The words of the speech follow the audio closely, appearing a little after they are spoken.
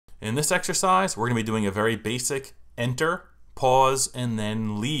In this exercise, we're going to be doing a very basic enter, pause, and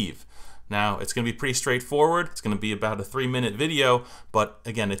then leave. Now, it's going to be pretty straightforward. It's going to be about a 3-minute video, but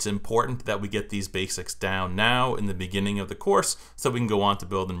again, it's important that we get these basics down now in the beginning of the course so we can go on to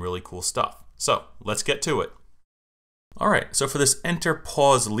building really cool stuff. So let's get to it. All right, so for this enter,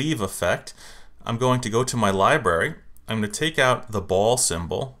 pause, leave effect, I'm going to go to my library. I'm going to take out the ball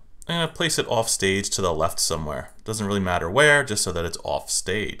symbol and place it off stage to the left somewhere. Doesn't really matter where, just so that it's off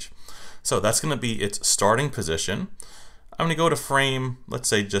stage. So that's going to be its starting position. I'm going to go to frame, let's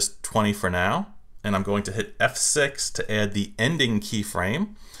say just 20 for now, and I'm going to hit F6 to add the ending keyframe.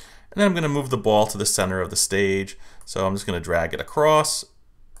 And then I'm going to move the ball to the center of the stage. So I'm just going to drag it across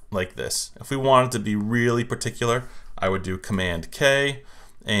like this. If we wanted to be really particular, I would do Command K,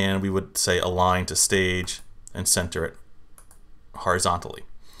 and we would say align to stage and center it horizontally.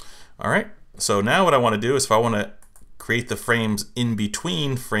 All right, so now what I want to do is if I want to create the frames in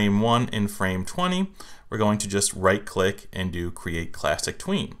between frame 1 and frame 20, we're going to just right click and do create classic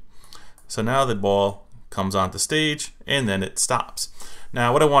tween. So now the ball comes onto stage and then it stops.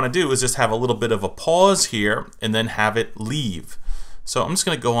 Now what I want to do is just have a little bit of a pause here and then have it leave. So I'm just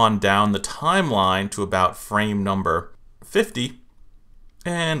going to go on down the timeline to about frame number 50,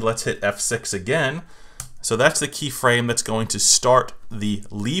 and let's hit F6 again. So that's the keyframe that's going to start the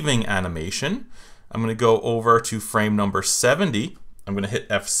leaving animation. I'm going to go over to frame number 70. I'm going to hit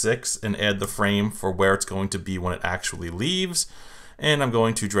F6 and add the frame for where it's going to be when it actually leaves. And I'm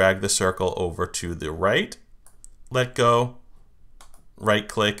going to drag the circle over to the right, let go, right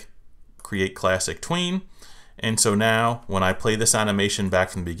click, create classic tween. And so now when I play this animation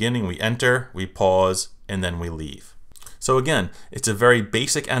back from the beginning, we enter, we pause, and then we leave. So again, it's a very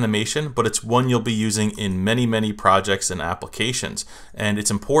basic animation, but it's one you'll be using in many, many projects and applications. And it's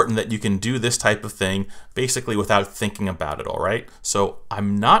important that you can do this type of thing basically without thinking about it, all right? So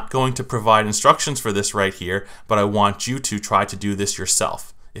I'm not going to provide instructions for this right here, but I want you to try to do this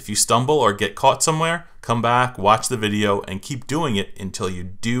yourself. If you stumble or get caught somewhere, come back, watch the video, and keep doing it until you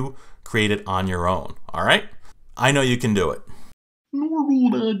do create it on your own, all right? I know you can do it. Normal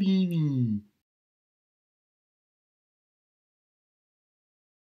Dadini.